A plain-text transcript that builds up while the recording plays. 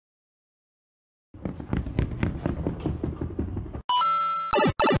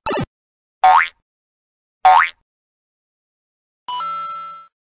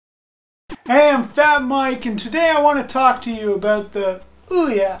Hey, I'm Fat Mike, and today I want to talk to you about the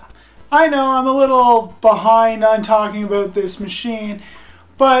OUYA. I know I'm a little behind on talking about this machine,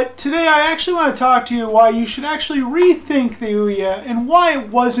 but today I actually want to talk to you why you should actually rethink the OUYA and why it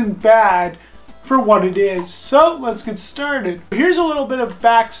wasn't bad for what it is. So let's get started. Here's a little bit of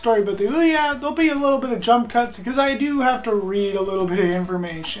backstory about the OUYA. There'll be a little bit of jump cuts because I do have to read a little bit of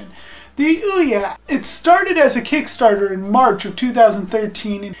information. The OUYA, it started as a Kickstarter in March of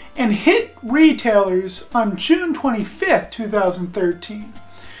 2013 and hit retailers on June 25th, 2013.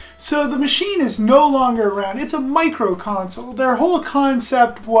 So the machine is no longer around. It's a micro console. Their whole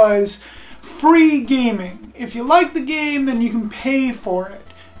concept was free gaming. If you like the game, then you can pay for it.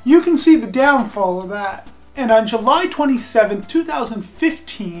 You can see the downfall of that. And on July 27th,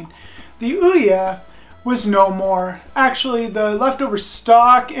 2015, the OUYA was no more. Actually, the leftover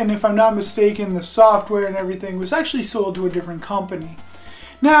stock, and if I'm not mistaken, the software and everything was actually sold to a different company.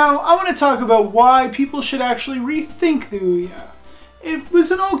 Now, I want to talk about why people should actually rethink the OUYA. It was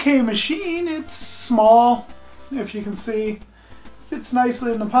an okay machine. It's small, if you can see. Fits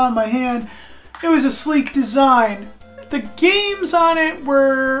nicely in the palm of my hand. It was a sleek design. The games on it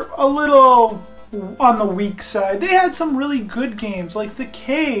were a little on the weak side. They had some really good games like The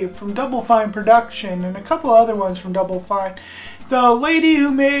Cave from Double Fine Production and a couple other ones from Double Fine. The lady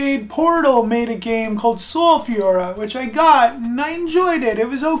who made Portal made a game called Sulfura, which I got and I enjoyed it. It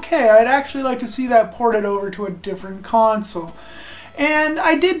was okay. I'd actually like to see that ported over to a different console. And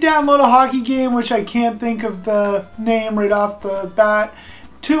I did download a hockey game, which I can't think of the name right off the bat.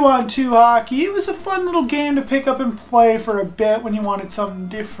 2-on-2 hockey. It was a fun little game to pick up and play for a bit when you wanted something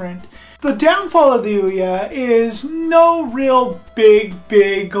different. The downfall of the OUYA is no real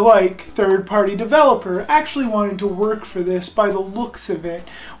big like third-party developer actually wanted to work for this by the looks of it.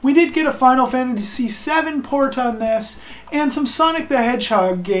 We did get a Final Fantasy VII port on this and some Sonic the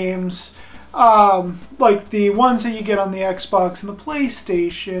Hedgehog games, like the ones that you get on the Xbox and the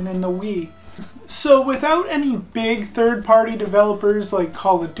PlayStation and the Wii. So without any big third-party developers like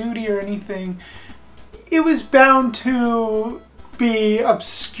Call of Duty or anything, it was bound to be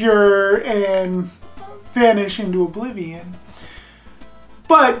obscure and vanish into oblivion.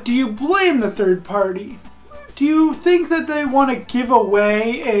 But do you blame the third party? Do you think that they want to give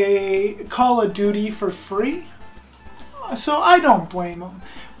away a Call of Duty for free? So I don't blame them.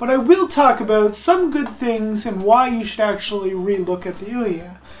 But I will talk about some good things and why you should actually relook at the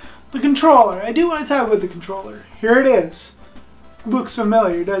OUYA. The controller. I do want to talk about the controller. Here it is. Looks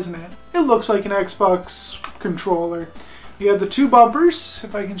familiar, doesn't it? It looks like an Xbox controller. You have the two bumpers,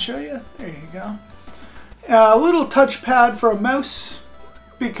 if I can show you. There you go. A little touchpad for a mouse,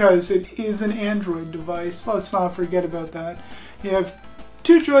 because it is an Android device. Let's not forget about that. You have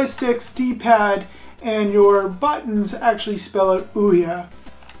two joysticks, D-pad, and your buttons actually spell out OUYA.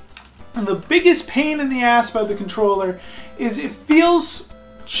 And the biggest pain in the ass about the controller is it feels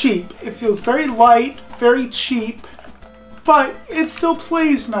cheap. It feels very light, very cheap, but it still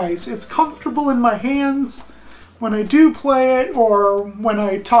plays nice. It's comfortable in my hands when I do play it, or when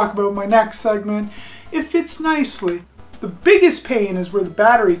I talk about my next segment. It fits nicely. The biggest pain is where the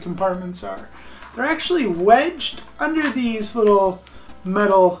battery compartments are. They're actually wedged under these little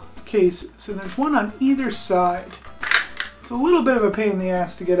metal cases, and there's one on either side. It's a little bit of a pain in the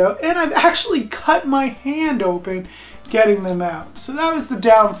ass to get out, and I've actually cut my hand open getting them out. So that was the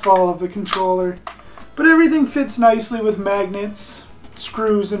downfall of the controller. But everything fits nicely with magnets,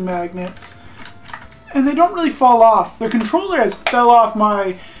 screws and magnets. And they don't really fall off. The controller has fell off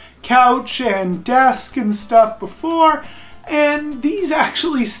my couch and desk and stuff before, and these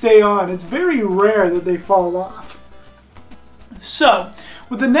actually stay on. It's very rare that they fall off. So,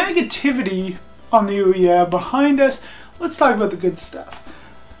 with the negativity on the OUYA behind us, let's talk about the good stuff.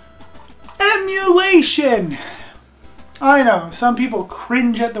 Emulation! I know, some people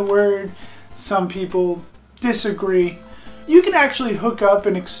cringe at the word, some people disagree. You can actually hook up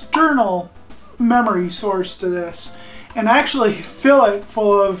an external memory source to this and actually fill it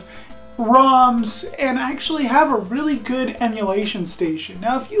full of ROMs and actually have a really good emulation station.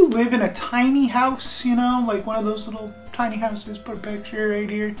 Now, if you live in a tiny house, you know, like one of those little tiny houses, put a picture right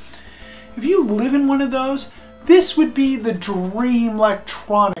here. If you live in one of those, this would be the dream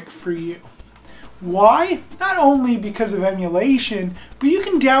electronic for you. Why? Not only because of emulation, but you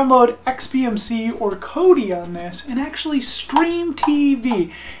can download XBMC or Kodi on this and actually stream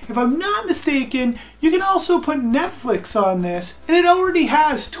TV. If I'm not mistaken, you can also put Netflix on this, and it already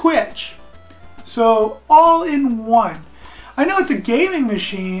has Twitch. So, all in one. I know it's a gaming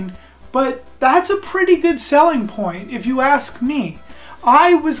machine, but that's a pretty good selling point if you ask me.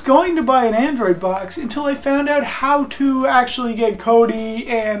 I was going to buy an Android box until I found out how to actually get Kodi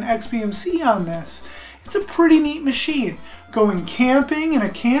and XBMC on this. It's a pretty neat machine. Going camping in a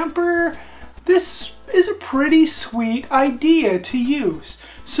camper, this is a pretty sweet idea to use.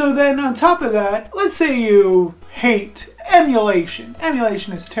 So then on top of that, let's say you hate emulation.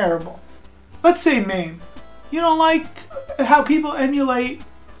 Emulation is terrible. Let's say MAME. You don't like how people emulate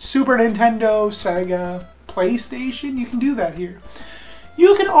Super Nintendo, Sega, PlayStation? You can do that here.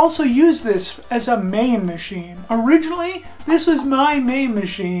 You can also use this as a MAME machine. Originally, this was my MAME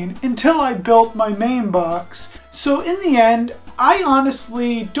machine until I built my MAME box. So in the end, I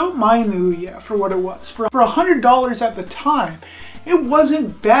honestly don't mind the OUYA for what it was. For $100 at the time, it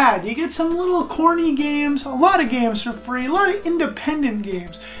wasn't bad. You get some little corny games, a lot of games for free, a lot of independent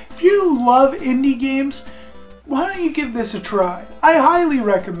games. If you love indie games, why don't you give this a try? I highly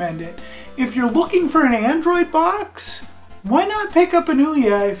recommend it. If you're looking for an Android box, why not pick up an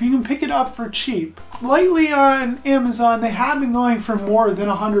OUYA if you can pick it up for cheap? Lately on Amazon, they have been going for more than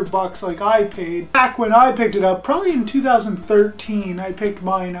 $100 like I paid. Back when I picked it up, probably in 2013, I picked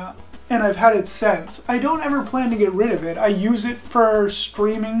mine up. And I've had it since. I don't ever plan to get rid of it. I use it for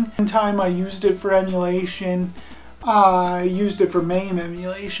streaming. One time I used it for emulation. I used it for MAME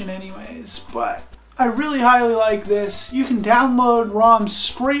emulation anyways. But I really highly like this. You can download ROMs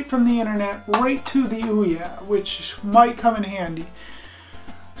straight from the internet right to the OUYA, which might come in handy.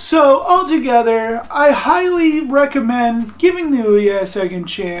 So altogether, I highly recommend giving the OUYA a second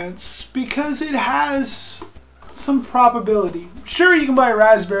chance because it has some probability. Sure, you can buy a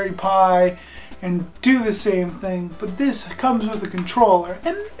Raspberry Pi and do the same thing, but this comes with a controller,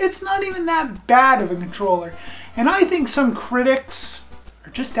 and it's not even that bad of a controller. And I think some critics are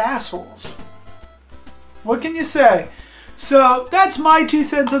just assholes. What can you say? So that's my 2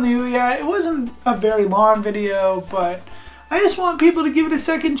 cents on the OUYA. It wasn't a very long video, but I just want people to give it a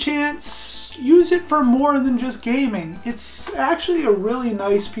second chance. Use it for more than just gaming. It's actually a really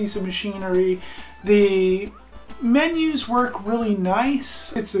nice piece of machinery. The menus work really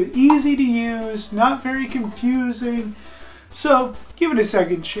nice. It's easy to use, not very confusing. So give it a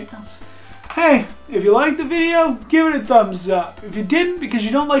second chance. Hey, if you liked the video, give it a thumbs up. If you didn't, because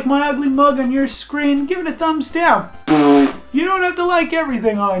you don't like my ugly mug on your screen, give it a thumbs down. You don't have to like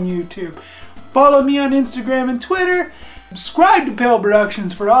everything on YouTube. Follow me on Instagram and Twitter. Subscribe to Pale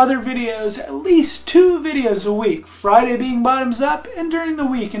Productions for other videos, at least 2 videos a week. Friday being bottoms up, and during the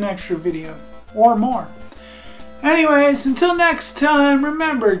week an extra video, or more. Anyways, until next time,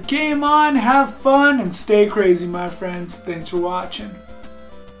 remember, game on, have fun, and stay crazy, my friends. Thanks for watching.